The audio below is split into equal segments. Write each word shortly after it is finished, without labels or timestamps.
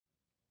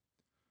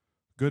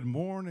Good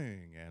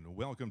morning and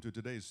welcome to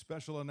today's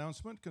special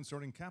announcement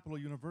concerning Capital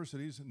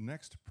University's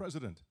next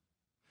president.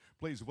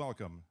 Please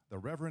welcome the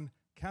Reverend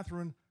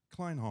Catherine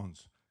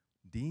Kleinhans,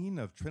 Dean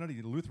of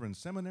Trinity Lutheran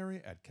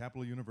Seminary at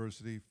Capital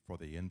University, for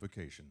the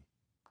invocation.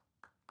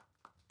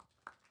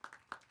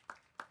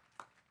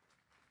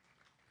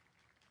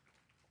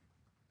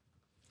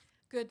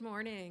 Good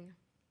morning.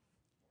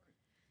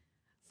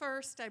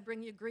 First, I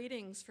bring you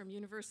greetings from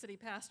University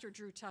Pastor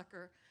Drew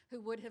Tucker, who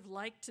would have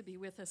liked to be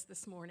with us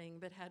this morning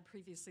but had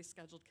previously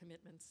scheduled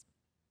commitments.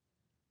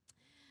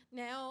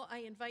 Now, I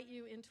invite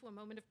you into a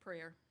moment of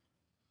prayer.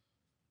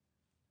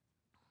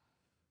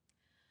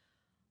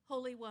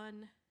 Holy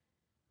One,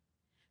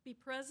 be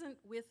present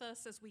with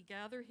us as we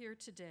gather here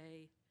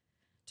today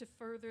to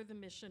further the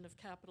mission of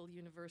Capital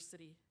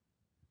University.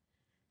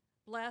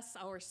 Bless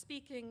our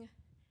speaking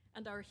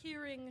and our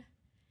hearing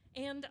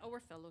and our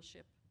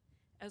fellowship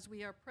as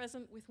we are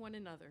present with one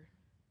another,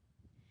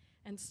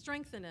 and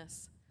strengthen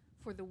us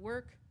for the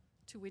work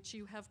to which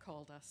you have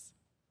called us.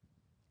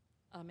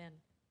 Amen.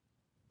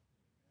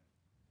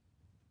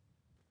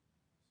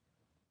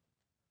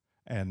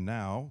 And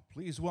now,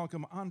 please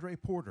welcome Andre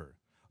Porter,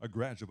 a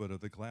graduate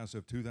of the class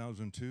of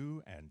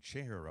 2002 and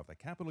chair of the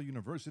Capital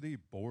University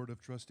Board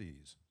of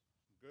Trustees.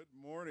 Good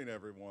morning,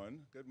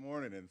 everyone. Good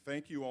morning, and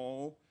thank you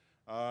all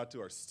to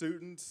our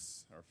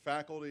students, our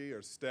faculty,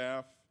 our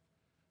staff,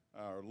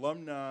 our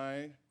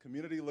alumni,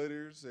 community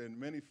leaders, and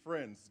many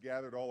friends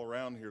gathered all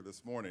around here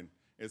this morning.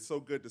 It's so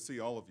good to see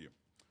all of you.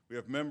 We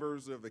have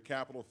members of the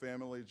Capital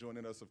family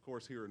joining us, of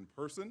course, here in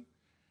person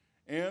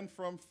and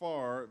from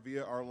far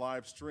via our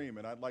live stream,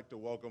 and I'd like to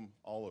welcome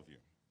all of you.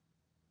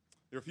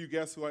 There are a few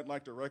guests who I'd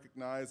like to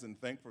recognize and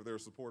thank for their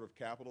support of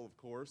Capital, of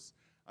course.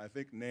 I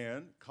think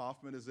Nan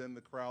Kaufman is in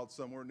the crowd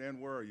somewhere.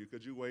 Nan, where are you?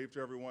 Could you wave to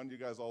everyone? You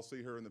guys all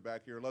see her in the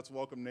back here. Let's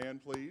welcome Nan,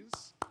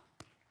 please.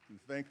 And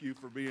thank you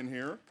for being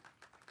here.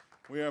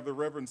 We have the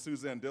Reverend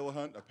Suzanne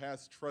Dillahunt, a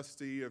past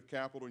trustee of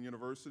Capital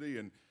University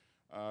and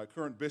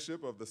current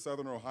bishop of the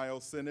Southern Ohio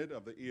Synod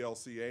of the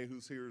ELCA,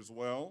 who's here as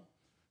well.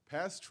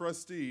 Past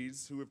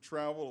trustees who have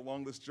traveled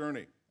along this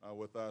journey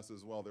with us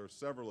as well. There are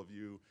several of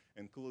you,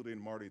 including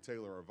Marty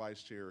Taylor, our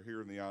vice chair,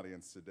 here in the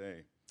audience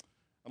today.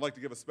 I'd like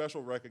to give a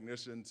special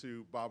recognition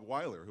to Bob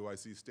Weiler, who I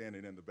see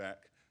standing in the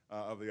back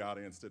of the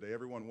audience today.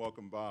 Everyone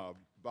welcome Bob.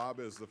 Bob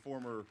is the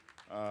former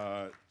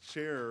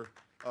chair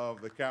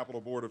of the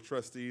Capital Board of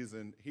Trustees,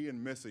 and he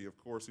and Missy, of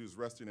course, who's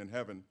resting in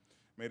heaven,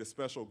 made a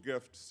special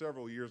gift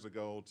several years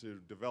ago to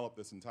develop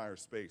this entire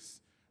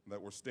space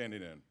that we're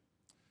standing in.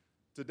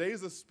 Today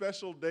is a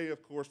special day,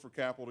 of course, for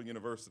Capital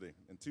University.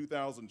 In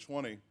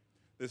 2020,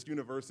 this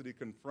university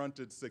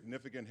confronted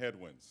significant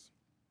headwinds.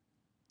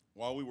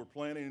 While we were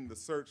planning the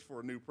search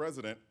for a new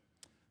president,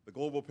 the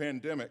global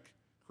pandemic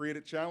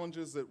created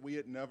challenges that we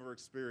had never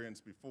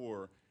experienced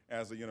before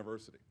as a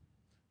university.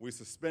 We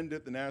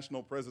suspended the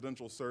national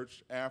presidential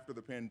search after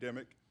the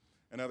pandemic,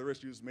 and other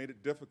issues made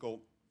it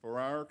difficult for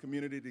our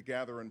community to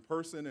gather in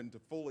person and to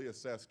fully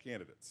assess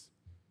candidates.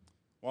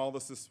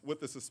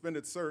 With the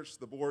suspended search,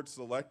 the board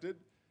selected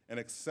an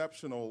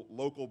exceptional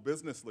local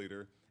business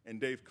leader in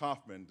Dave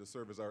Kaufman to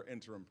serve as our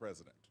interim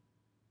president.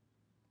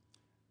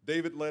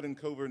 David led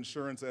Encova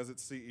Insurance as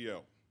its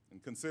CEO,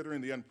 and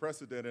considering the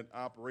unprecedented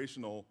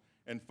operational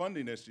and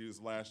funding issues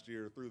last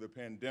year through the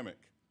pandemic,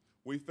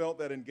 we felt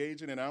that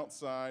engaging an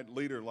outside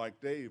leader like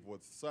Dave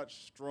with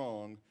such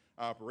strong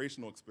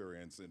operational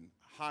experience and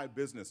high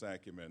business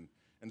acumen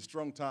and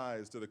strong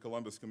ties to the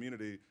Columbus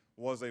community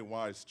was a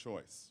wise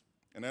choice.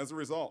 And as a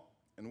result,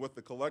 and with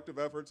the collective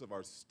efforts of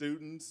our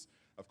students,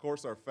 of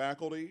course our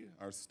faculty,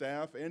 our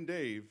staff, and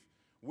Dave,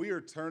 we are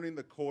turning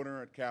the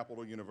corner at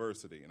Capital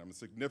University, and I'm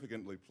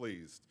significantly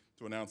pleased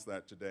to announce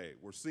that today.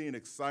 We're seeing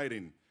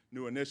exciting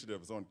new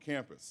initiatives on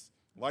campus,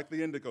 like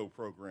the Indigo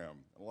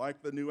program,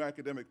 like the new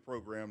academic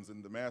programs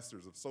in the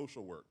Masters of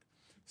Social Work.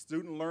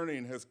 Student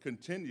learning has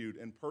continued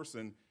in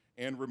person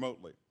and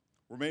remotely.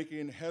 We're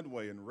making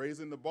headway in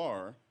raising the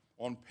bar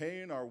on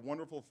paying our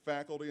wonderful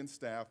faculty and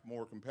staff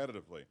more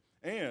competitively.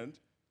 And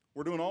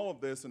we're doing all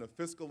of this in a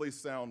fiscally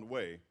sound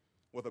way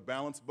with a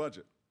balanced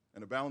budget.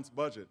 And a balanced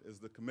budget is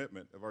the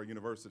commitment of our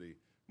university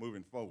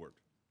moving forward.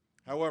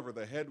 However,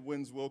 the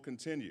headwinds will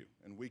continue,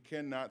 and we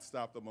cannot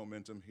stop the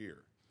momentum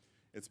here.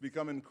 It's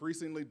become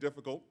increasingly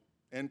difficult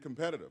and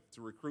competitive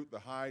to recruit the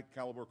high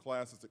caliber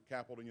classes that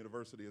Capital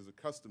University is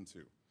accustomed to.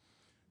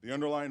 The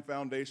underlying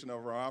foundation of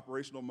our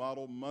operational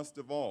model must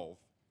evolve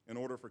in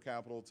order for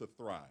Capital to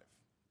thrive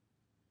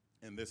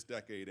in this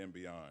decade and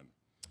beyond.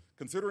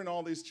 Considering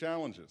all these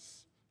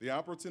challenges, the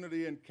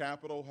opportunity in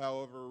Capital,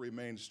 however,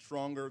 remains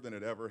stronger than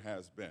it ever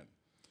has been.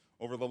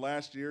 Over the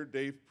last year,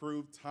 Dave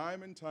proved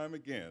time and time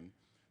again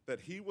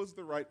that he was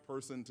the right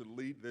person to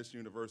lead this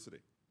university,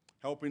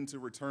 helping to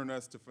return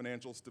us to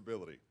financial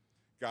stability,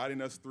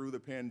 guiding us through the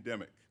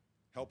pandemic,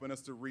 helping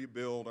us to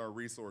rebuild our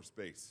resource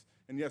base,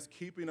 and yes,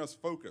 keeping us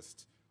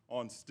focused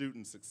on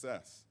student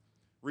success,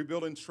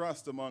 rebuilding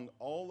trust among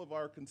all of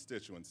our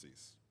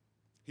constituencies.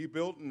 He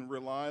built and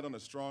relied on a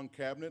strong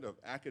cabinet of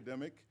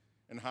academic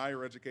and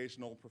higher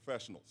educational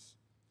professionals,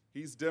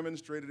 He's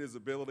demonstrated his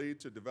ability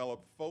to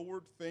develop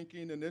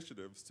forward-thinking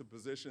initiatives to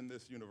position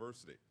this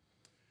university.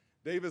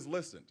 Dave has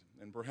listened,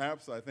 and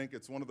perhaps I think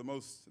it's one of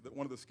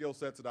the skill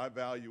sets that I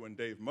value in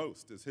Dave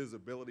most is his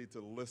ability to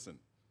listen,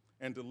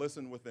 and to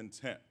listen with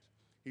intent.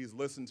 He's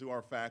listened to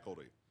our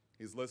faculty,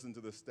 he's listened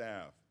to the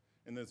staff,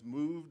 and has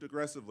moved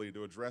aggressively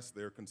to address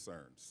their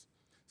concerns.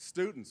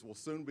 Students will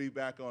soon be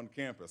back on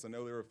campus. I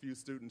know there are a few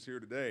students here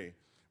today,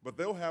 but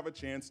they'll have a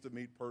chance to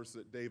meet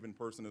Dave in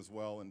person as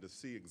well and to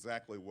see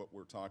exactly what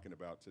we're talking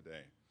about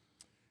today.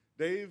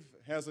 Dave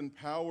has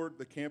empowered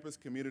the campus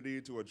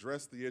community to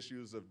address the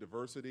issues of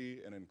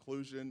diversity and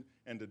inclusion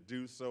and to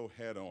do so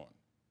head on.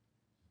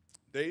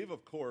 Dave,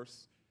 of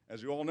course,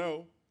 as you all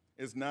know,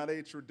 is not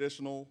a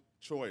traditional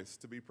choice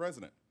to be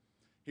president.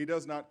 He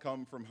does not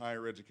come from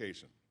higher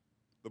education.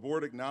 The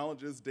board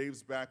acknowledges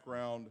Dave's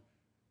background,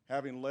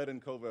 having led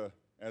Encova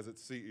as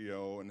its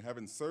CEO and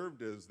having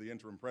served as the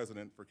interim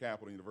president for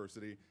Capital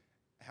University,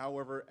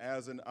 however,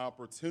 as an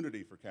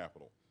opportunity for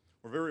Capital.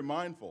 We're very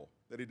mindful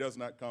that he does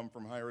not come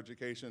from higher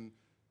education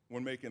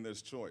when making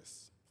this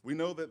choice. We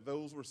know that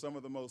those were some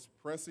of the most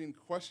pressing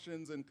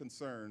questions and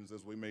concerns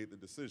as we made the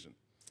decision.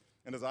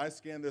 And as I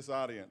scan this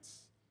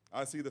audience,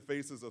 I see the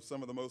faces of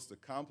some of the most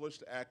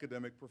accomplished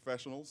academic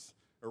professionals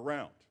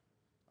around.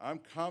 I'm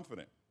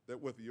confident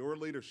that with your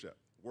leadership,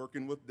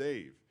 working with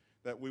Dave,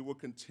 that we will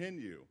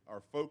continue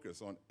our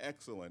focus on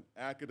excellent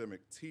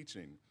academic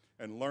teaching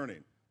and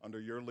learning under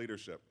your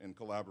leadership and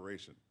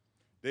collaboration.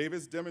 Dave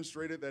has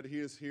demonstrated that he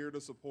is here to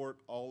support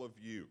all of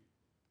you,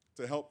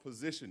 to help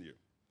position you,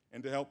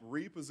 and to help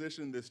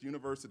reposition this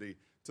university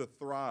to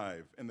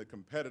thrive in the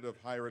competitive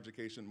higher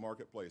education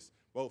marketplace,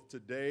 both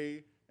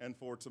today and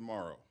for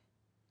tomorrow.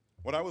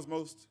 What I was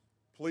most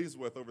pleased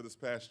with over this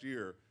past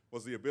year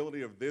was the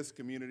ability of this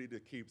community to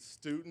keep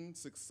student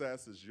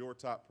success as your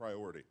top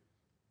priority.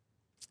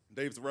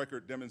 Dave's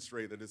record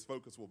demonstrates that his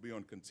focus will be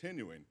on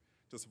continuing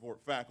to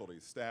support faculty,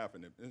 staff,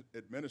 and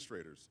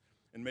administrators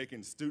in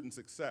making student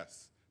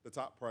success the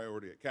top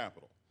priority at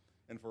Capital.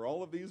 And for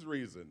all of these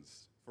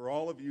reasons, for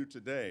all of you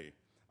today,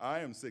 I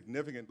am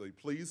significantly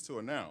pleased to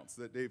announce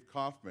that Dave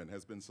Kaufman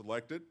has been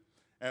selected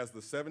as the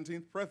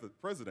 17th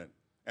president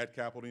at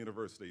Capital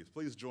University.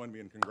 Please join me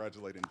in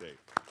congratulating Dave.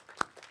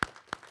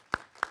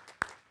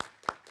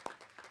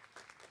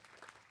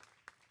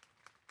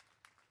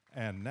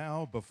 And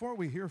now, before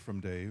we hear from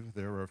Dave,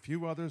 there are a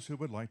few others who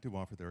would like to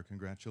offer their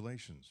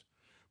congratulations.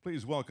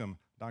 Please welcome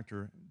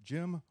Dr.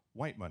 Jim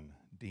Whiteman,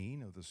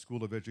 Dean of the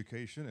School of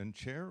Education and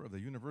Chair of the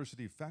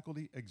University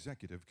Faculty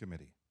Executive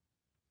Committee.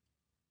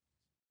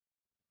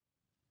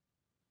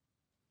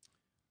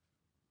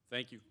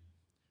 Thank you.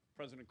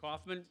 President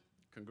Kaufman,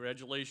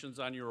 congratulations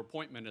on your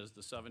appointment as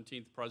the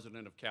 17th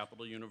president of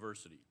Capital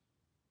University.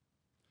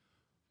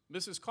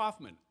 Mrs.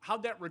 Kaufman,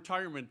 how'd that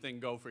retirement thing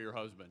go for your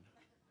husband?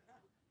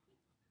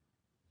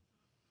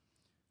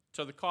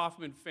 To the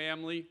Kaufman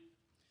family,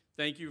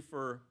 thank you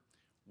for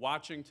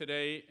watching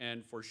today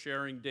and for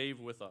sharing Dave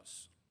with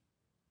us.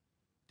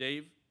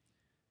 Dave,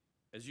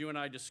 as you and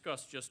I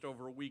discussed just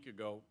over a week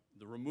ago,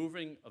 the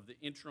removing of the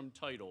interim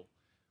title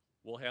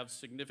will have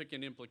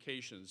significant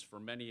implications for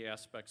many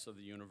aspects of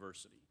the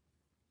university.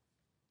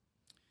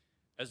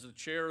 As the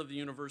chair of the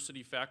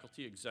University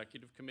Faculty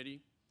Executive Committee,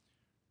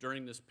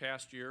 during this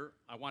past year,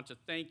 I want to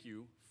thank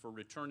you for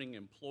returning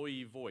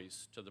employee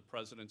voice to the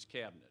President's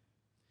Cabinet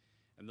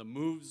and the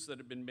moves that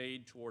have been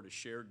made toward a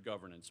shared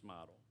governance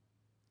model.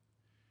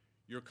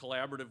 Your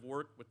collaborative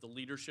work with the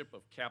leadership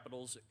of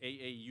Capital's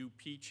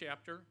AAUP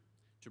chapter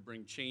to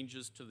bring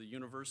changes to the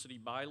university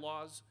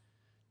bylaws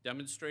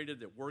demonstrated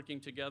that working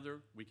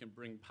together, we can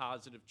bring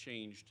positive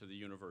change to the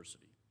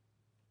university.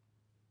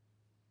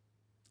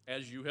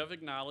 As you have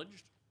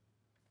acknowledged,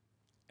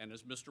 and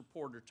as Mr.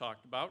 Porter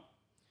talked about,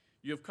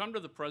 you have come to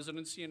the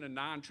presidency in a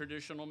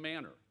non-traditional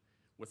manner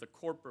with a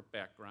corporate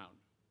background.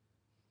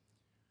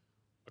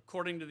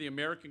 According to the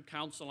American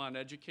Council on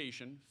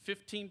Education,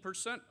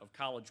 15% of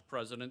college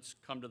presidents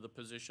come to the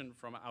position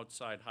from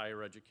outside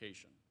higher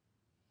education.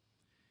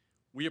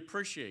 We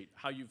appreciate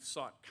how you've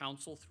sought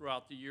counsel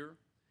throughout the year,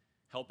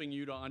 helping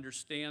you to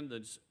understand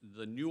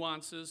the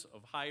nuances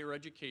of higher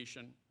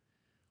education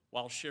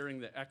while sharing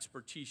the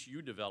expertise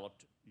you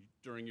developed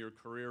during your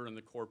career in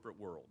the corporate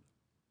world.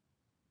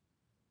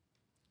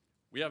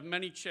 We have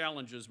many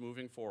challenges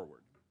moving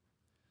forward.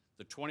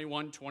 The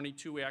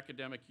 21-22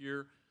 academic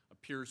year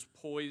appears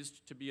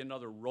poised to be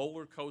another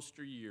roller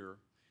coaster year,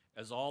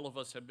 as all of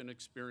us have been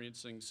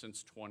experiencing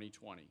since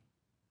 2020.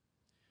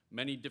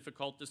 Many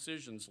difficult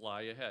decisions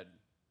lie ahead.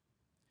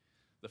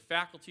 The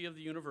faculty of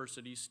the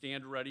university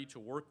stand ready to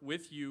work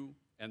with you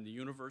and the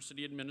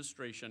university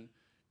administration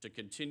to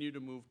continue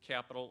to move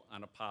Capital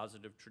on a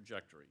positive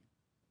trajectory.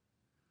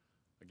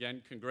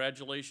 Again,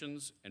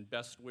 congratulations and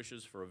best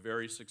wishes for a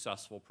very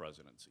successful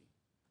presidency.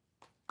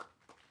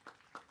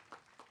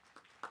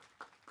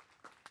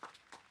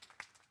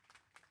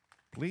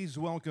 Please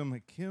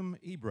welcome Kim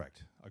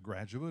Ebrecht, a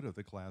graduate of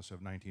the class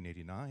of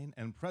 1989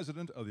 and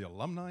president of the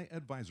Alumni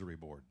Advisory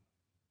Board.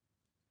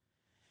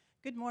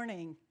 Good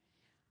morning.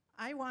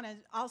 I want to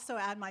also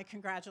add my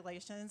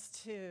congratulations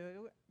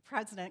to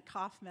President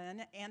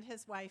Kaufman and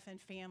his wife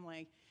and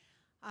family.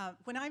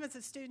 When I was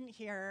a student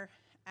here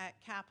at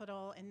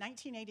Capitol in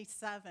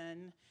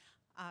 1987,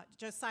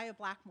 Josiah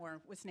Blackmore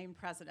was named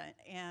president,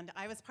 and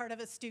I was part of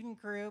a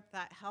student group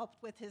that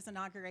helped with his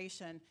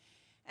inauguration.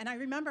 And I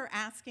remember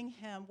asking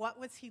him what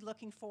was he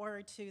looking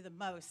forward to the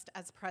most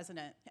as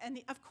president.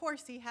 And of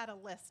course, he had a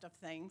list of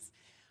things.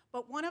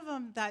 But one of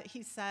them that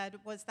he said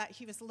was that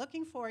he was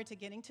looking forward to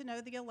getting to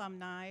know the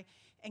alumni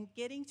and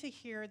getting to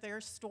hear their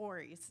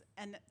stories.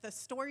 And the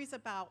stories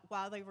about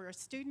while they were a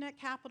student at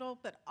Capitol,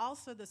 but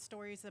also the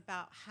stories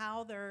about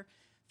how their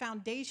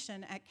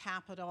foundation at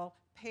Capitol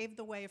paved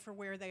the way for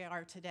where they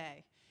are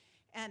today.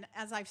 And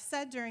as I've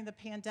said during the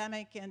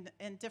pandemic and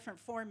in different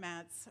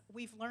formats,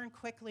 we've learned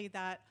quickly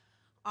that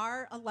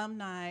our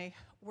alumni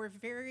were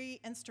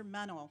very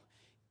instrumental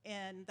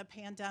in the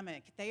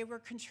pandemic. They were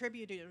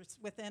contributors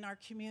within our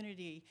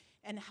community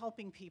and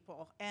helping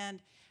people.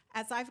 And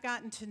as I've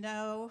gotten to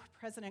know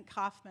President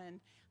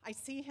Kaufman, I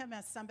see him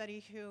as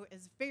somebody who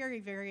is very,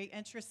 very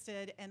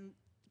interested in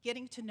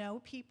getting to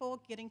know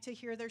people, getting to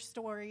hear their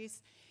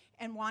stories,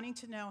 and wanting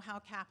to know how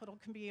Capitol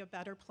can be a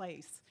better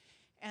place.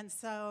 And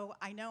so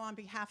I know on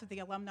behalf of the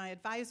Alumni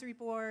Advisory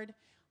Board,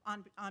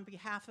 on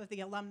behalf of the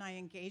Alumni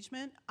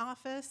Engagement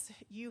Office,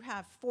 you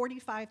have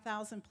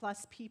 45,000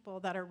 plus people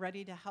that are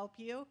ready to help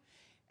you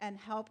and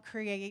help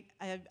create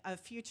a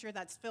future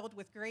that's filled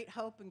with great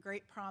hope and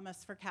great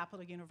promise for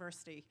Capitol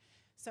University.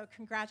 So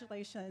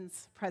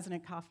congratulations,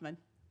 President Kaufman.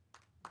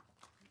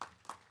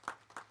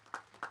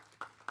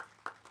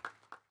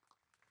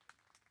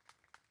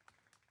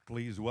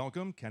 Please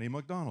welcome Kenny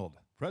McDonald,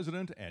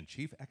 President and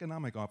Chief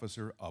Economic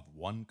Officer of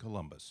One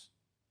Columbus.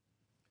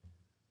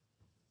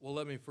 Well,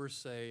 let me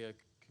first say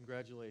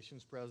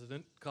congratulations,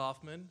 President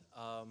Kaufman.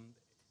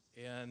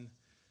 And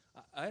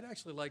I'd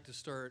actually like to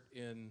start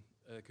in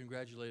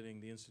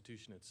congratulating the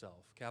institution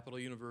itself. Capitol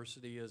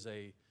University is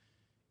an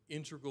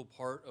integral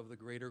part of the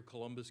greater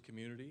Columbus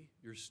community.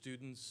 Your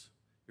students,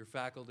 your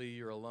faculty,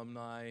 your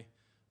alumni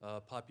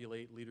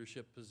populate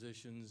leadership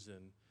positions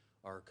in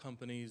our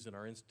companies and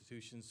our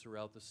institutions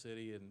throughout the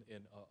city and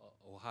in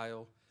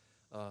Ohio.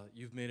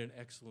 You've made an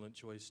excellent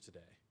choice today.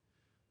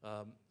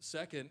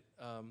 Second,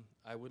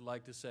 I would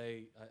like to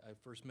say I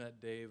first met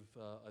Dave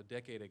a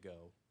decade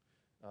ago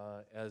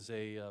as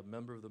a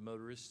member of the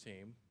Motorists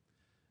team,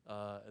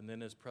 and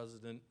then as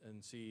president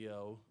and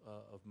CEO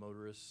of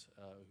Motorists,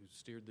 who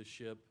steered the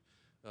ship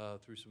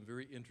through some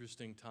very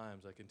interesting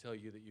times. I can tell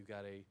you that you've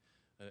got a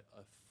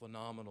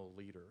phenomenal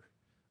leader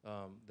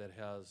that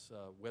has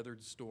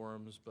weathered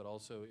storms, but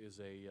also is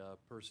a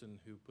person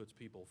who puts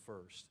people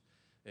first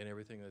in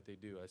everything that they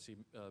do. I see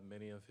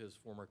many of his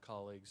former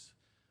colleagues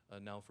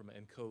now from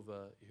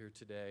ENCOVA here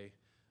today,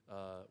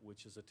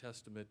 which is a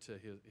testament to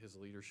his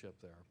leadership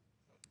there.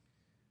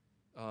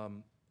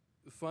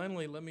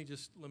 Finally, let me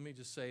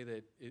just say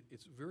that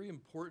it's very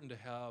important to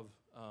have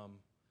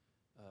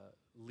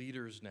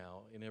leaders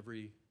now in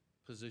every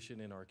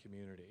position in our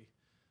community.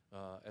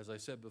 As I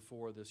said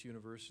before, this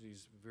university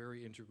is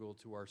very integral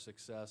to our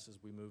success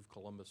as we move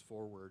Columbus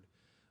forward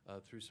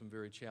through some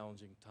very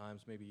challenging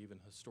times, maybe even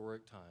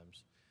historic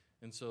times.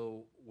 And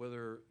so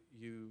whether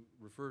you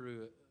refer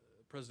to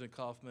President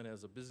Kaufman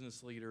as a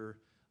business leader,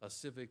 a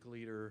civic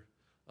leader,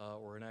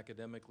 or an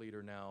academic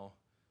leader now,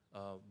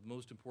 the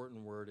most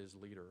important word is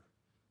leader,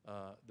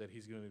 that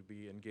he's going to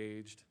be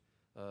engaged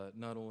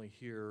not only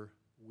here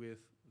with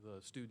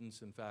the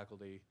students and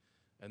faculty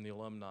and the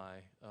alumni,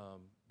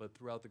 but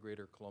throughout the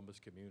greater Columbus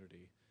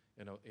community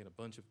in a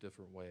bunch of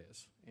different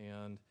ways.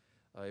 And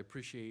I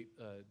appreciate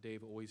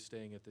Dave always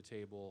staying at the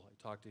table. I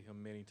talked to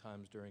him many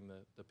times during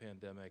the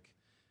pandemic.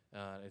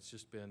 It's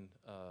just been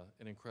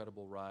an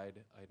incredible ride.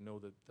 I know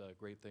that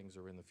great things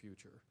are in the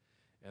future.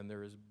 And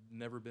there has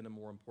never been a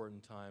more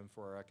important time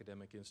for our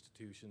academic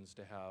institutions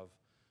to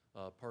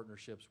have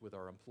partnerships with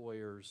our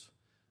employers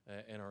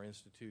and our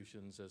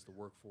institutions, as the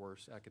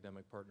workforce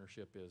academic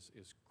partnership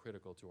is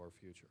critical to our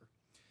future.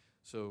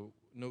 So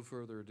no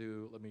further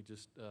ado, let me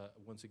just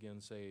once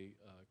again say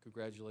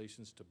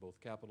congratulations to both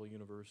Capitol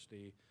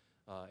University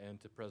and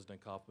to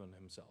President Kaufman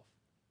himself.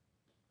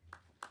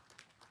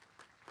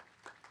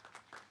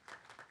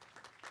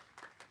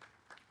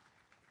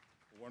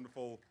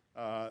 Wonderful.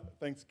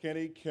 Thanks,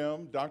 Kenny,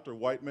 Kim, Dr.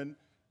 Whiteman.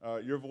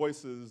 Your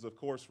voices, of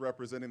course,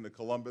 representing the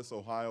Columbus,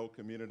 Ohio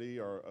community,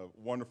 our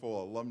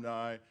wonderful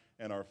alumni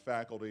and our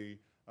faculty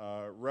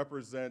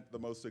represent the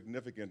most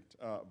significant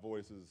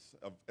voices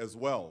as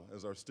well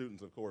as our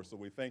students, of course. So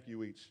we thank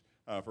you each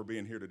for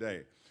being here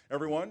today.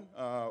 Everyone,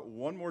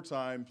 one more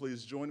time,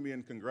 please join me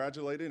in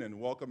congratulating and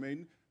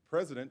welcoming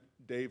President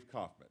Dave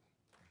Kaufman.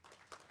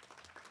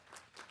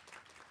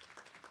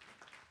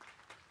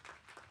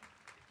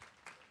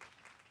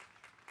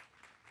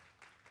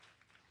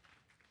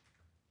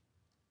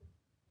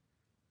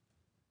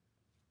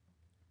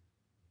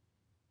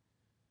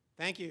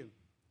 Thank you.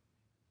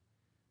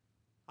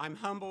 I'm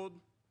humbled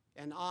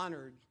and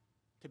honored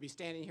to be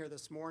standing here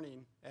this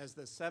morning as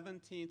the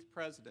 17th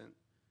president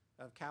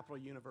of Capitol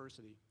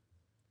University.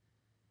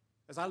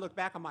 As I look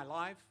back on my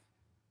life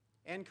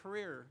and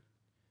career,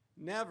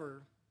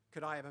 never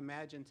could I have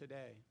imagined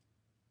today.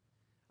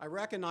 I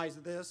recognize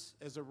this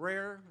as a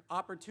rare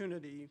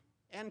opportunity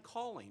and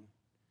calling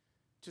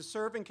to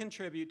serve and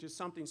contribute to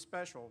something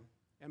special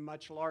and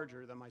much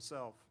larger than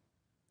myself.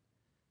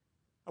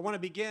 I want to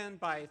begin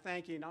by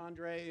thanking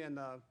Andre and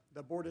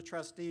the Board of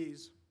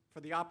Trustees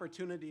for the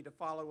opportunity to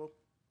follow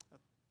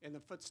in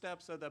the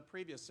footsteps of the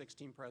previous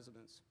 16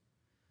 presidents,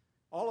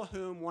 all of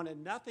whom wanted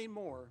nothing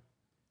more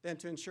than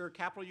to ensure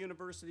Capital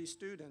University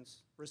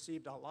students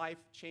received a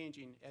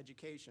life-changing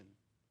education.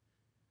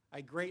 I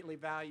greatly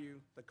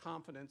value the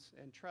confidence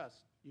and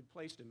trust you've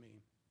placed in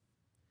me.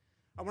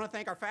 I want to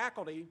thank our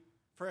faculty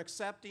for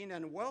accepting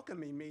and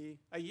welcoming me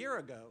a year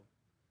ago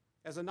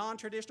as a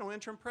non-traditional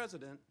interim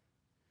president,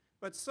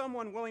 but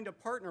someone willing to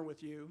partner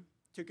with you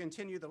to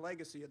continue the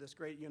legacy of this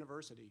great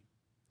university.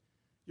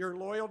 Your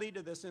loyalty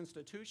to this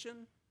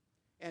institution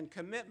and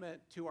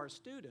commitment to our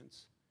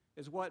students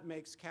is what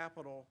makes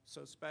Capital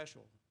so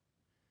special.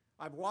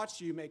 I've watched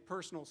you make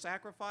personal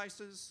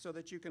sacrifices so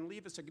that you can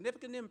leave a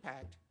significant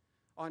impact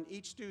on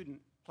each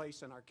student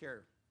placed in our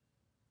care.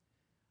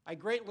 I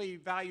greatly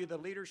value the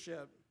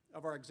leadership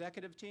of our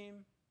executive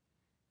team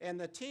and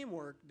the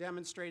teamwork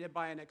demonstrated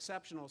by an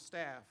exceptional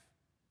staff.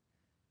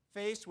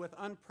 Faced with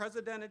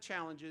unprecedented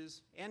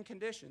challenges and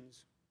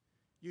conditions,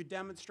 you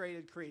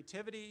demonstrated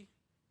creativity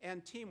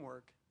and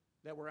teamwork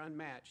that were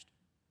unmatched.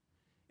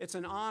 It's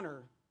an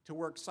honor to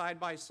work side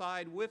by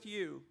side with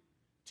you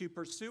to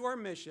pursue our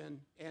mission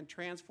and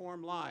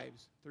transform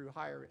lives through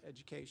higher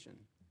education.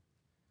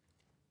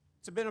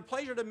 It's been a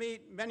pleasure to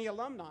meet many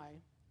alumni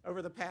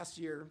over the past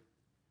year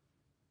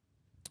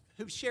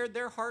who've shared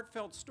their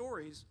heartfelt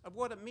stories of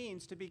what it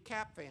means to be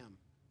CapFam.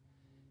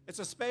 It's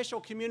a special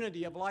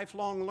community of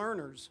lifelong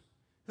learners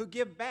who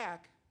give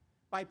back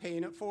by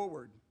paying it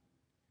forward.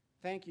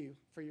 Thank you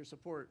for your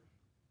support.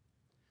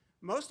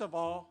 Most of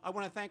all, I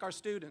want to thank our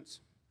students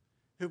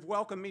who've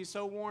welcomed me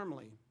so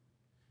warmly.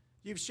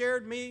 You've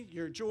shared me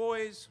your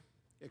joys,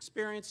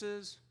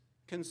 experiences,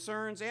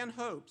 concerns, and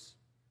hopes.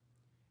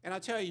 And I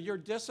tell you, your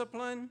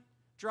discipline,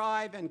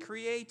 drive, and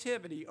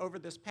creativity over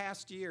this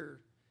past year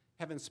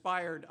have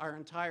inspired our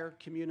entire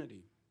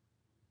community.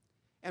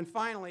 And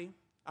finally,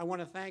 I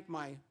want to thank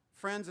my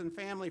friends and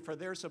family for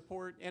their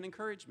support and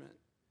encouragement.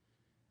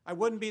 I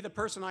wouldn't be the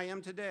person I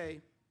am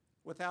today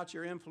without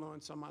your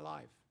influence on my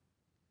life.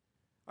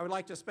 I would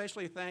like to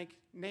especially thank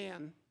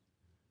Nan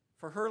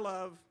for her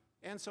love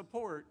and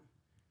support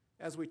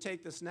as we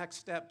take this next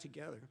step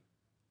together.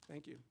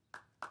 Thank you.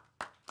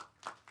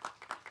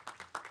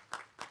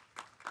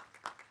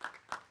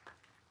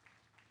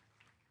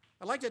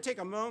 I'd like to take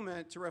a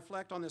moment to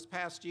reflect on this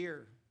past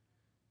year.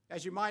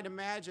 As you might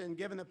imagine,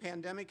 given the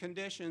pandemic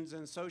conditions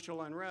and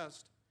social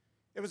unrest,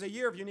 it was a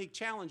year of unique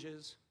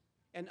challenges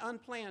and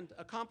unplanned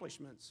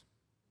accomplishments.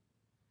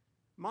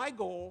 My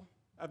goal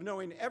of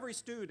knowing every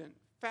student,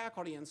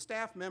 faculty, and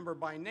staff member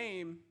by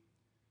name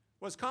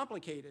was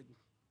complicated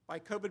by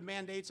COVID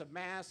mandates of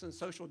masks and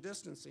social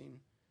distancing.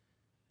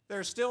 There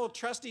are still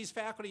trustees,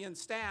 faculty, and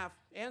staff,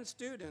 and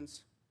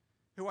students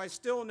who I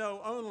still know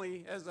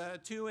only as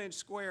a 2-inch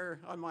square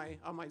on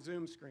my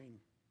Zoom screen.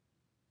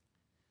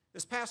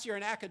 This past year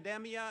in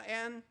academia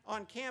and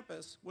on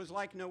campus was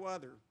like no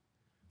other.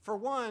 For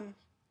one,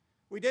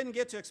 we didn't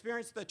get to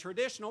experience the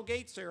traditional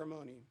gate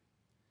ceremony,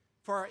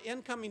 for our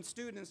incoming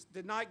students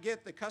did not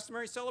get the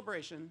customary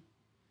celebration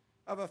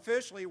of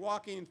officially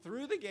walking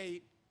through the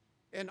gate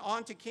and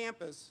onto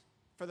campus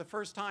for the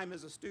first time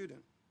as a student.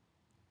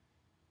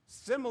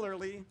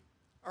 Similarly,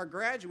 our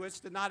graduates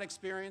did not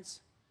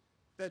experience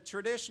the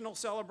traditional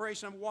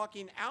celebration of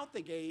walking out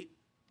the gate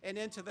and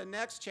into the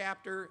next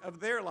chapter of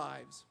their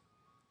lives.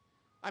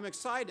 I'm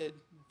excited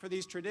for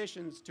these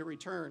traditions to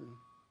return.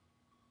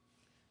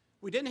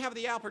 We didn't have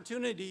the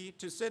opportunity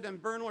to sit in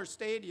Burnler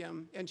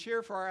Stadium and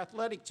cheer for our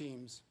athletic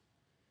teams.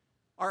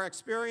 Our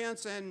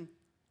experience and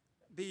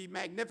the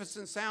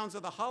magnificent sounds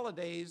of the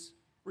holidays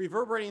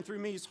reverberating through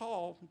Mies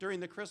Hall during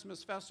the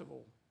Christmas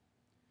festival,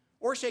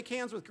 or shake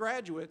hands with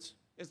graduates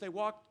as they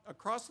walked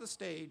across the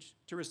stage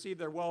to receive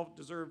their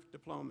well-deserved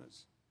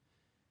diplomas.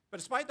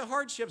 But despite the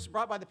hardships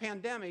brought by the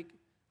pandemic,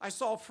 I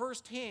saw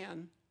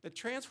firsthand the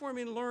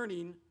transforming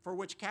learning for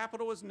which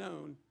Capital is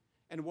known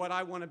and what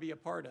I want to be a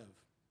part of.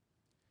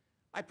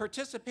 I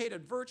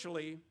participated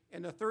virtually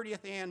in the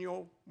 30th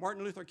annual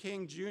Martin Luther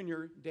King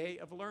Jr. Day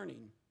of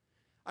Learning.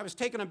 I was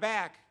taken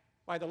aback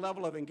by the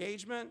level of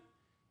engagement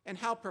and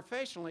how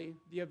professionally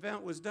the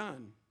event was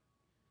done.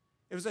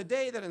 It was a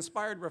day that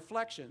inspired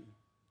reflection,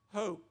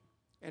 hope,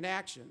 and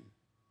action.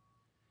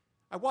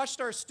 I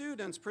watched our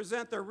students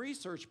present their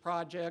research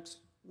projects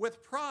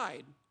with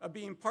pride of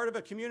being part of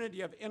a community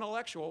of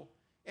intellectual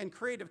and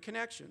creative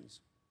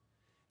connections.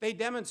 They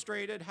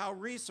demonstrated how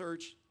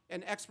research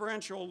and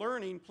experiential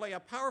learning play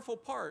a powerful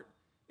part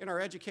in our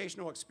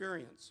educational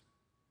experience.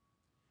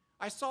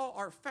 I saw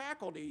our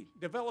faculty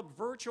develop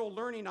virtual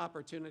learning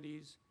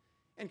opportunities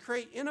and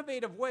create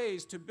innovative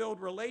ways to build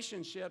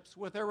relationships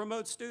with their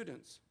remote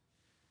students,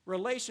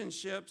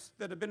 relationships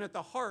that have been at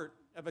the heart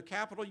of a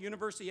Capital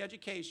University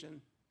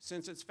education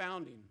since its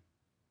founding.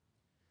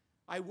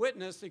 I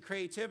witnessed the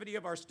creativity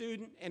of our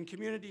student and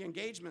community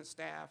engagement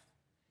staff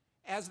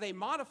as they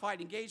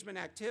modified engagement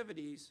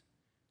activities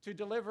to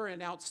deliver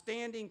an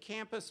outstanding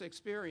campus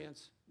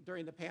experience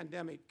during the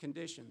pandemic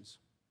conditions.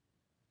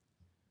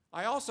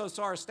 I also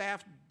saw our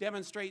staff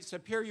demonstrate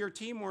superior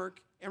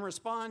teamwork and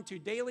respond to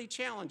daily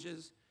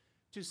challenges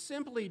to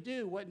simply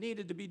do what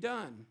needed to be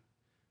done,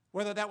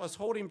 whether that was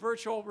holding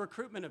virtual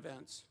recruitment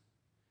events,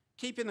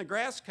 keeping the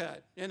grass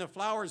cut and the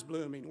flowers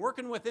blooming,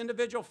 working with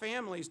individual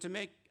families to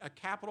make a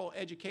capital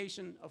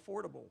education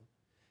affordable,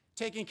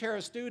 taking care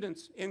of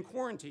students in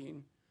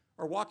quarantine,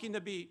 or walking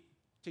the beat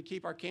to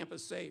keep our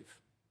campus safe.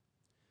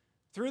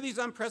 Through these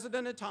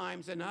unprecedented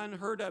times and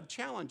unheard of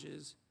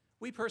challenges,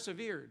 we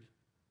persevered.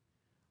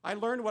 I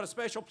learned what a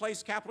special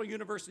place Capital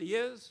University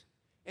is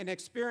and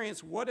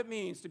experienced what it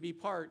means to be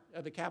part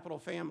of the Capital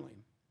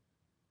family.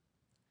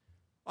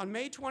 On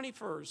May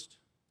 21st,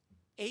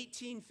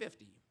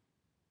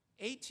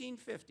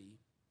 1850,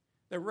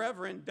 the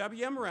Reverend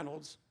W.M.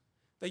 Reynolds,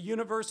 the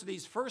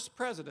university's first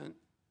president,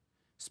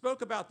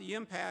 spoke about the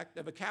impact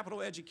of a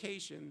capital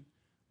education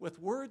with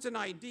words and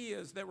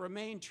ideas that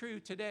remain true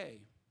today.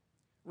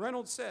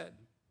 Reynolds said,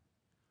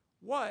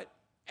 "What,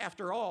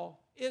 after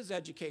all, is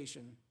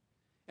education?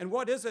 And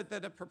what is it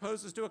that it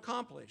proposes to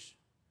accomplish?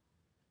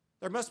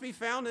 There must be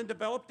found and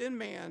developed in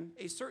man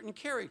a certain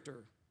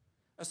character,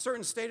 a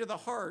certain state of the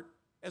heart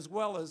as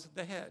well as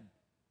the head,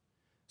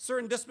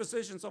 certain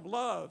dispositions of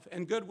love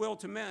and goodwill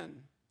to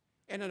men,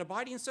 and an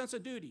abiding sense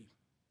of duty.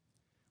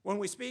 When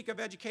we speak of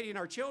educating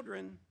our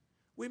children,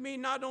 we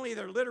mean not only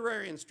their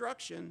literary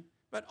instruction,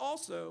 but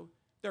also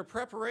their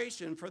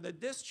preparation for the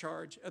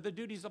discharge of the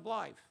duties of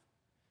life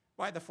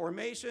by the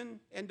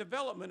formation and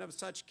development of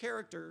such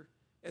character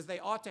as they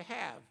ought to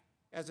have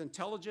as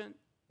intelligent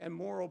and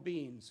moral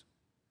beings."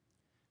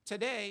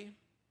 Today,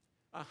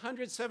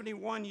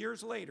 171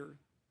 years later,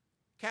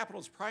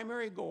 Capital's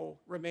primary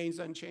goal remains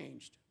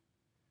unchanged.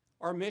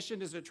 Our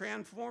mission is to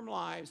transform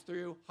lives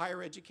through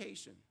higher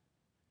education.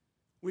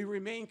 We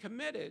remain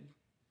committed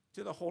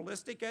to the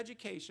holistic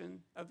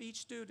education of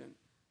each student,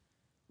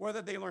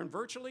 whether they learn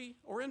virtually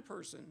or in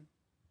person,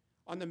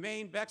 on the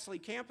main Bexley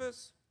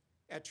campus,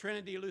 at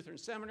Trinity Lutheran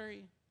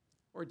Seminary,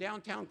 or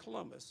downtown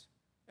Columbus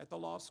at the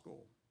law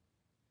school.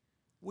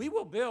 We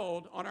will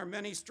build on our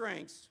many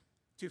strengths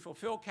to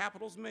fulfill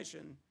Capital's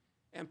mission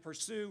and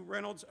pursue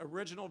Reynolds'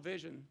 original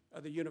vision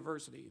of the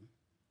university.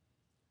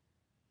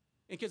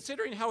 In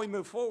considering how we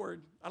move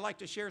forward, I'd like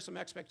to share some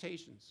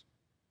expectations.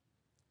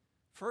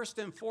 First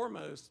and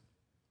foremost,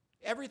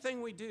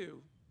 everything we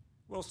do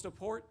will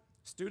support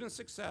student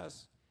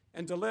success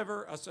and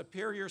deliver a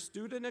superior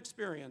student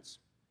experience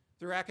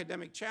through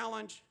academic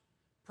challenge,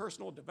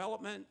 personal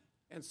development,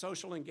 and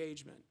social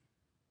engagement.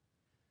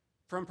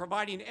 From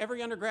providing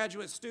every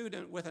undergraduate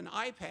student with an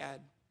iPad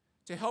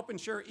to help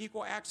ensure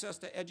equal access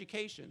to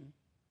education,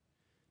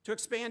 to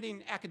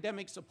expanding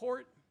academic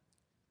support,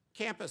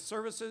 campus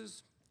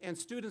services, and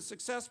student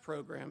success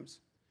programs,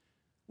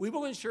 we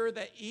will ensure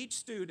that each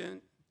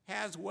student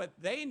has what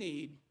they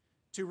need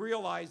to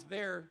realize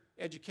their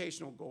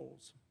educational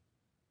goals.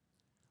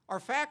 Our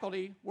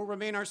faculty will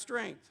remain our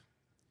strength.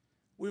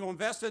 We will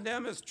invest in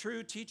them as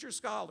true teacher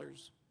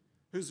scholars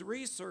whose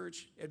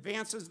research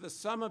advances the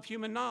sum of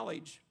human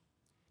knowledge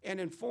and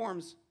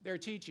informs their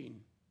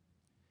teaching.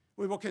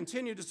 We will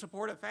continue to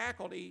support a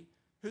faculty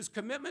whose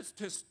commitment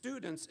to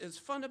students is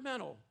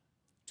fundamental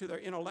to their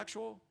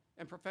intellectual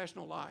and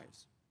professional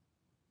lives.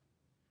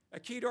 A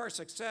key to our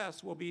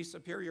success will be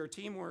superior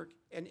teamwork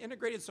and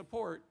integrated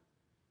support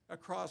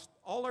across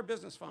all our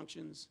business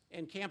functions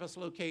and campus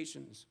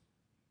locations.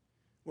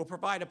 We'll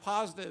provide a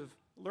positive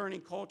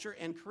learning culture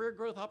and career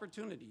growth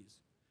opportunities.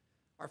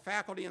 Our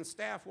faculty and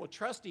staff will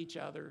trust each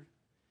other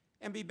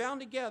and be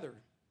bound together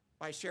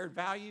by shared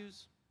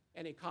values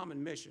and a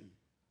common mission.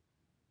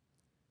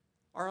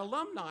 Our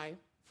alumni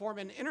form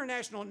an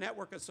international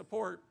network of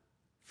support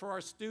for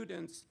our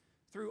students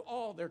through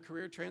all their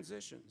career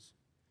transitions.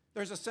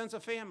 There's a sense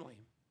of family,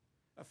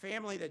 a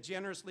family that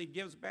generously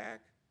gives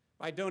back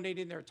by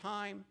donating their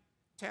time,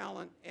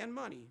 talent, and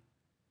money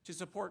to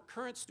support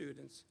current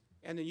students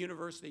and the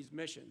university's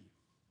mission.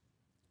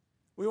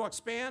 We will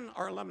expand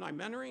our alumni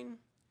mentoring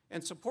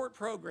and support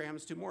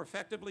programs to more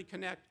effectively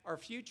connect our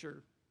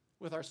future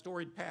with our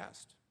storied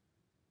past.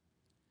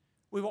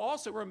 We will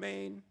also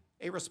remain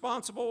a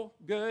responsible,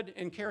 good,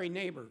 and caring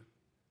neighbor.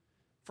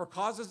 For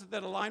causes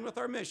that align with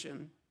our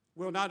mission,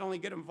 we'll not only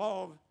get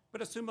involved,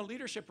 but assume a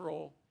leadership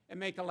role and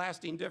make a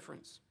lasting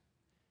difference.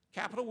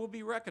 Capital will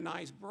be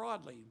recognized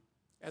broadly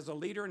as a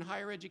leader in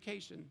higher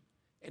education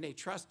and a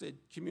trusted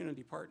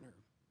community partner.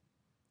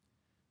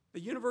 The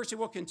university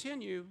will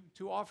continue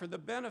to offer the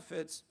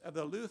benefits of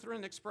the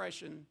Lutheran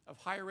expression of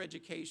higher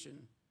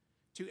education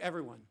to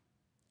everyone.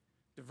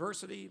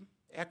 Diversity,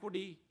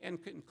 equity, and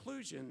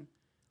inclusion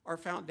are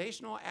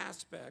foundational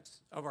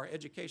aspects of our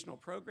educational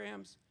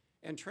programs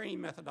and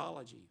training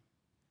methodology.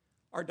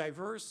 Our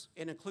diverse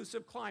and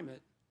inclusive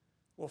climate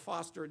will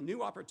foster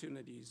new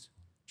opportunities,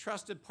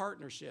 trusted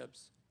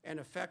partnerships, and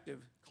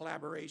effective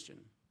collaboration.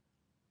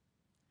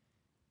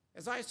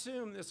 As I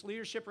assume this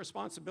leadership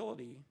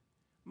responsibility,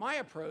 my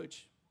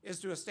approach is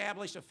to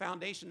establish a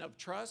foundation of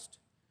trust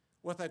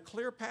with a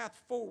clear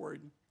path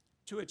forward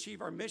to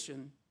achieve our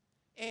mission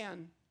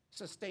and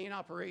sustain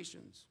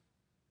operations.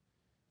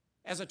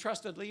 As a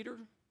trusted leader,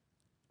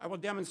 I will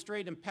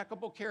demonstrate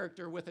impeccable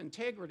character with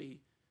integrity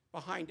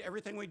behind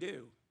everything we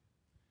do.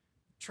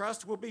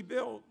 Trust will be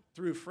built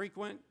through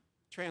frequent,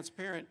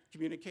 transparent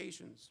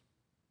communications.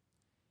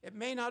 It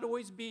may not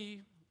always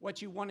be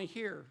what you want to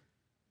hear.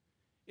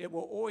 It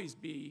will always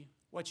be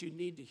what you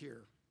need to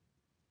hear.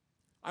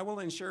 I will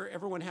ensure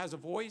everyone has a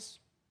voice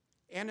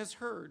and is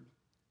heard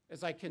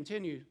as I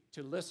continue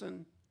to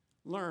listen,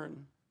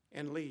 learn,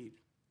 and lead.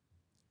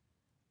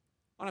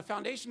 On a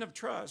foundation of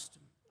trust,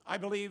 I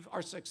believe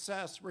our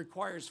success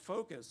requires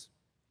focus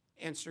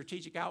and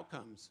strategic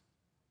outcomes.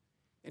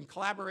 In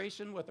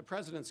collaboration with the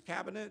President's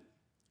Cabinet,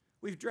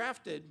 we've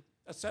drafted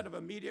a set of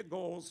immediate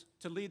goals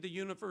to lead the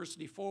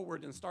university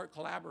forward and start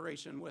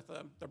collaboration with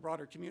the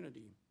broader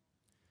community.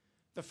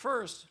 The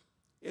first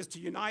is to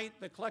unite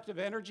the collective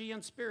energy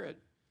and spirit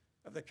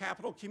of the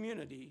Capital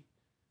community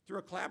through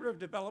a collaborative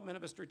development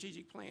of a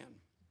strategic plan,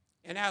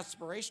 an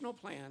aspirational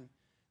plan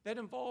that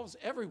involves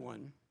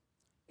everyone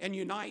and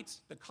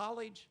unites the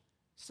college,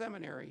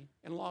 seminary,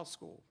 and law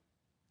school.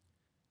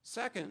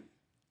 Second,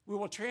 we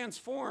will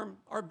transform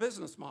our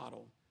business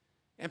model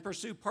and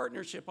pursue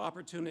partnership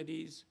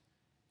opportunities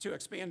to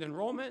expand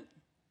enrollment,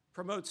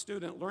 promote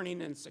student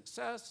learning and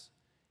success,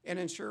 and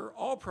ensure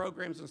all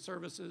programs and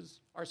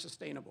services are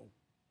sustainable.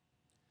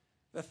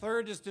 The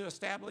third is to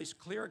establish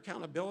clear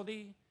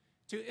accountability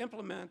to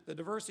implement the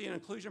diversity and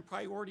inclusion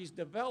priorities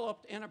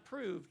developed and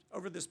approved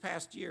over this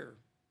past year.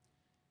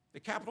 The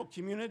Capital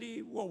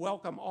community will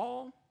welcome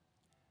all,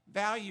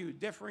 value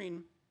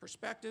differing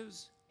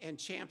perspectives, and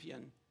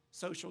champion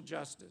social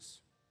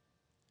justice.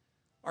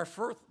 Our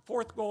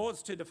fourth goal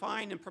is to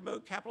define and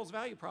promote Capital's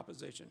value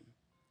proposition,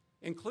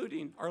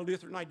 including our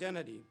Lutheran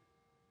identity,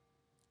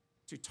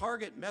 to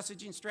target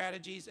messaging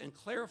strategies and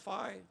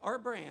clarify our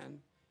brand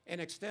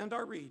and extend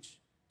our reach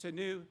to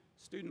new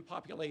student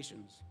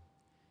populations.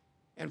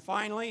 And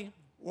finally,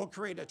 we'll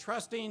create a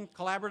trusting,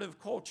 collaborative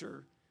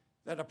culture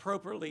that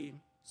appropriately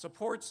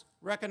supports,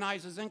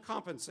 recognizes, and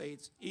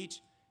compensates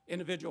each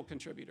individual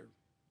contributor.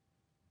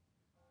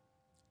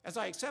 As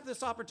I accept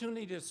this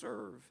opportunity to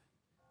serve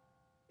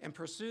and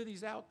pursue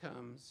these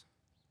outcomes,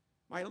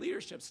 my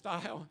leadership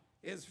style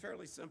is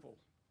fairly simple.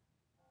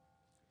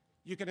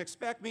 You can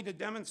expect me to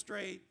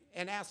demonstrate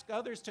and ask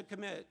others to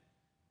commit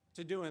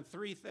to doing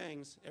three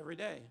things every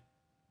day.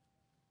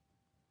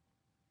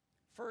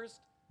 First,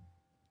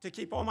 to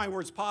keep all my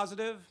words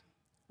positive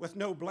with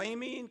no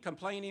blaming,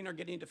 complaining, or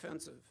getting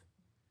defensive.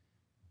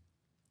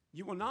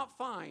 You will not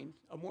find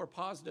a more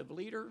positive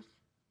leader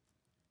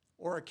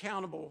or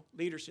accountable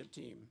leadership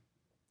team.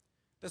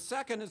 The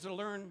second is to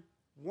learn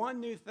one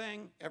new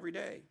thing every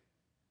day.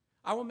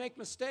 I will make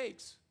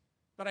mistakes,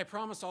 but I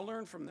promise I'll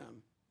learn from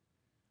them.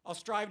 I'll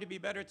strive to be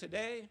better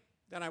today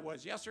than I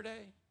was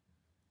yesterday,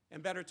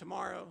 and better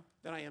tomorrow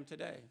than I am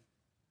today.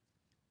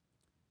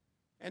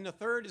 And the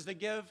third is to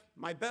give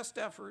my best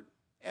effort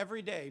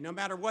every day, no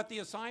matter what the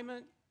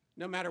assignment,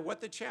 no matter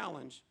what the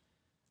challenge.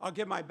 I'll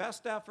give my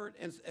best effort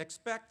and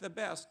expect the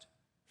best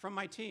from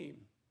my team.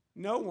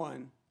 No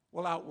one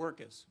will outwork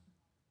us.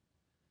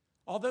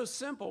 Although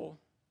simple,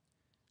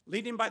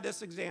 leading by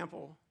this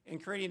example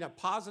and creating a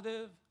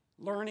positive,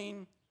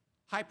 learning,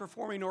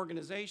 high-performing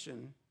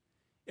organization,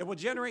 it will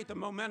generate the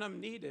momentum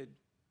needed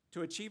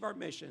to achieve our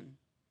mission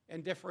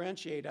and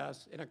differentiate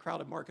us in a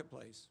crowded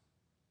marketplace.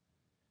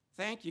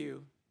 Thank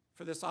you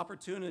for this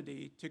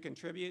opportunity to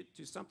contribute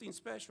to something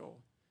special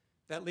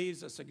that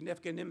leaves a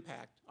significant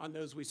impact on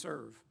those we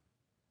serve.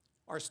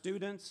 Our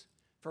students,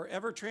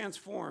 forever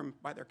transformed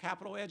by their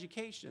Capital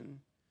education,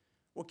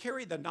 will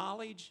carry the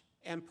knowledge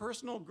and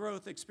personal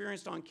growth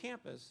experienced on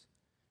campus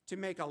to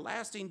make a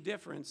lasting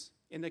difference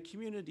in the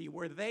community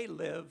where they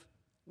live,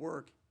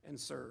 work, and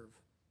serve.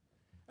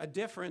 A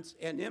difference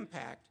and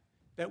impact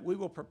that we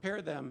will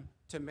prepare them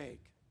to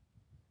make.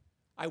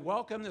 I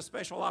welcome this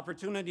special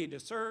opportunity to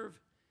serve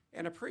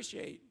and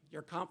appreciate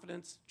your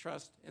confidence,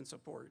 trust, and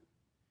support.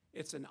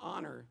 It's an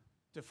honor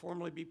to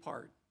formally be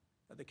part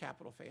of the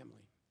Capital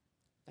family.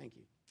 Thank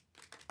you.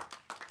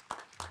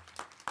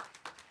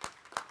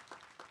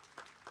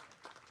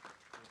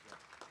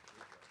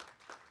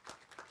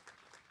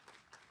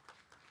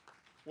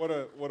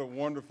 What a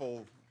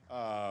wonderful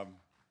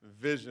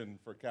vision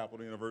for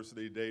Capital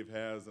University Dave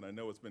has, and I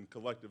know it's been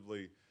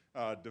collectively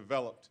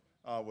developed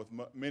with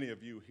many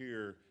of you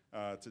here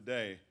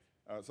today.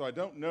 So I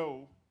don't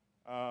know,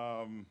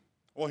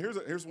 well,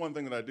 here's one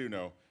thing that I do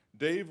know.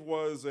 Dave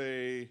was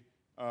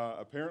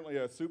apparently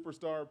a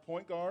superstar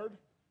point guard.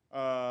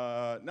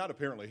 Not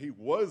apparently, he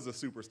was a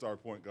superstar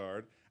point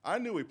guard. I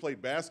knew he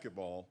played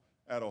basketball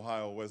at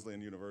Ohio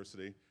Wesleyan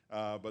University.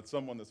 but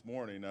someone this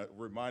morning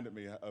reminded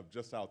me of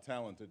just how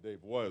talented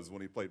Dave was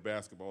when he played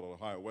basketball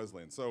at Ohio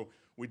Wesleyan. So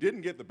we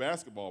didn't get the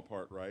basketball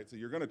part right, so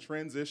you're going to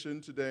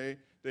transition today.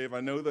 Dave,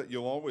 I know that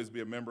you'll always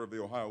be a member of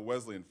the Ohio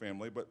Wesleyan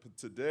family, but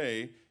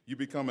today you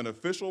become an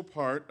official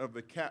part of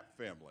the Cap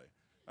family.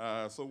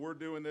 So we're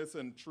doing this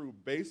in true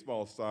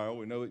baseball style.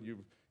 We know that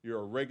you're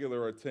a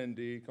regular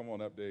attendee. Come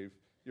on up, Dave.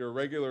 You're a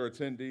regular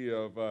attendee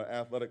of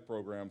athletic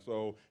programs.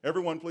 So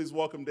everyone, please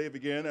welcome Dave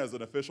again as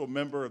an official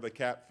member of the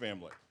Cap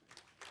family.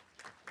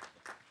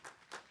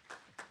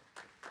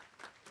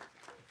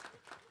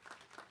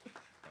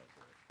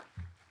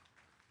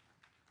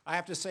 I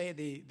have to say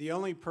the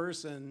only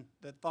person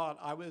that thought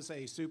I was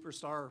a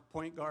superstar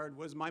point guard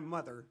was my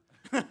mother.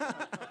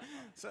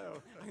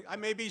 So I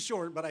may be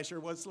short, but I sure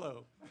was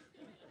slow.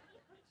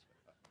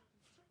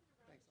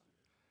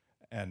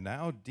 And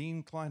now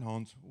Dean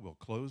Kleinhans will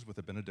close with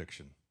a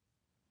benediction.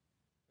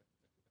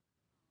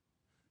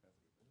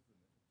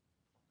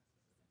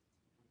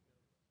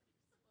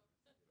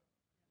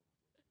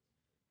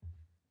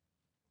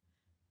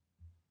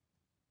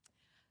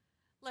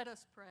 Let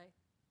us pray.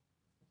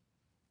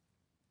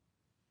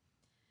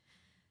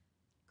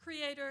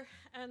 Creator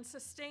and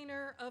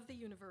sustainer of the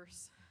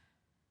universe,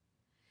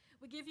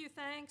 we give you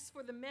thanks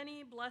for the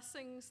many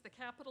blessings the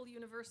Capital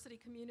University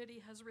community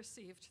has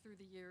received through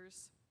the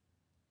years.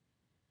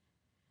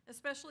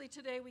 Especially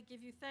today, we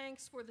give you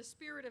thanks for the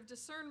spirit of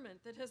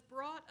discernment that has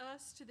brought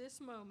us to this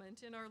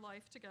moment in our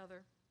life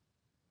together.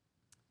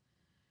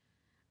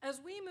 As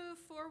we move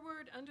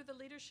forward under the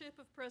leadership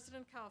of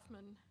President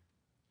Kaufman,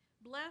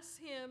 bless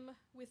him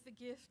with the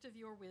gift of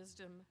your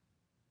wisdom.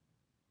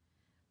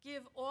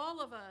 Give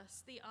all of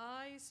us the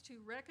eyes to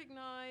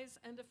recognize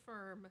and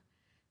affirm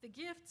the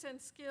gifts and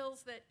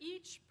skills that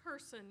each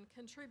person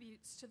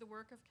contributes to the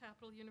work of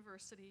Capital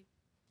University,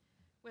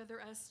 whether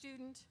as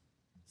student,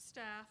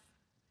 staff,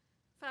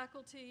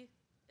 faculty,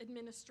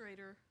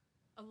 administrator,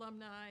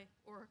 alumni,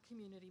 or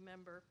community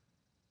member.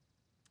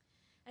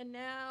 And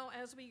now,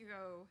 as we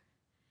go,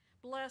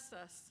 bless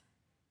us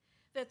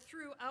that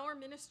through our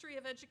Ministry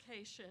of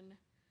Education,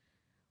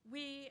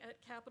 we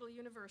at Capital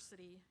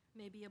University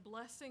may be a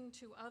blessing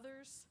to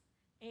others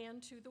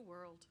and to the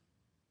world.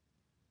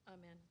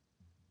 Amen.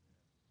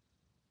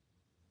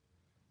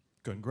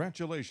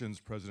 Congratulations,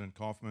 President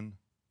Kaufman,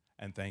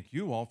 and thank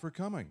you all for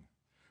coming.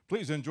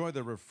 Please enjoy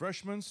the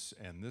refreshments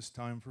and this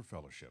time for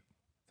fellowship.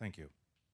 Thank you.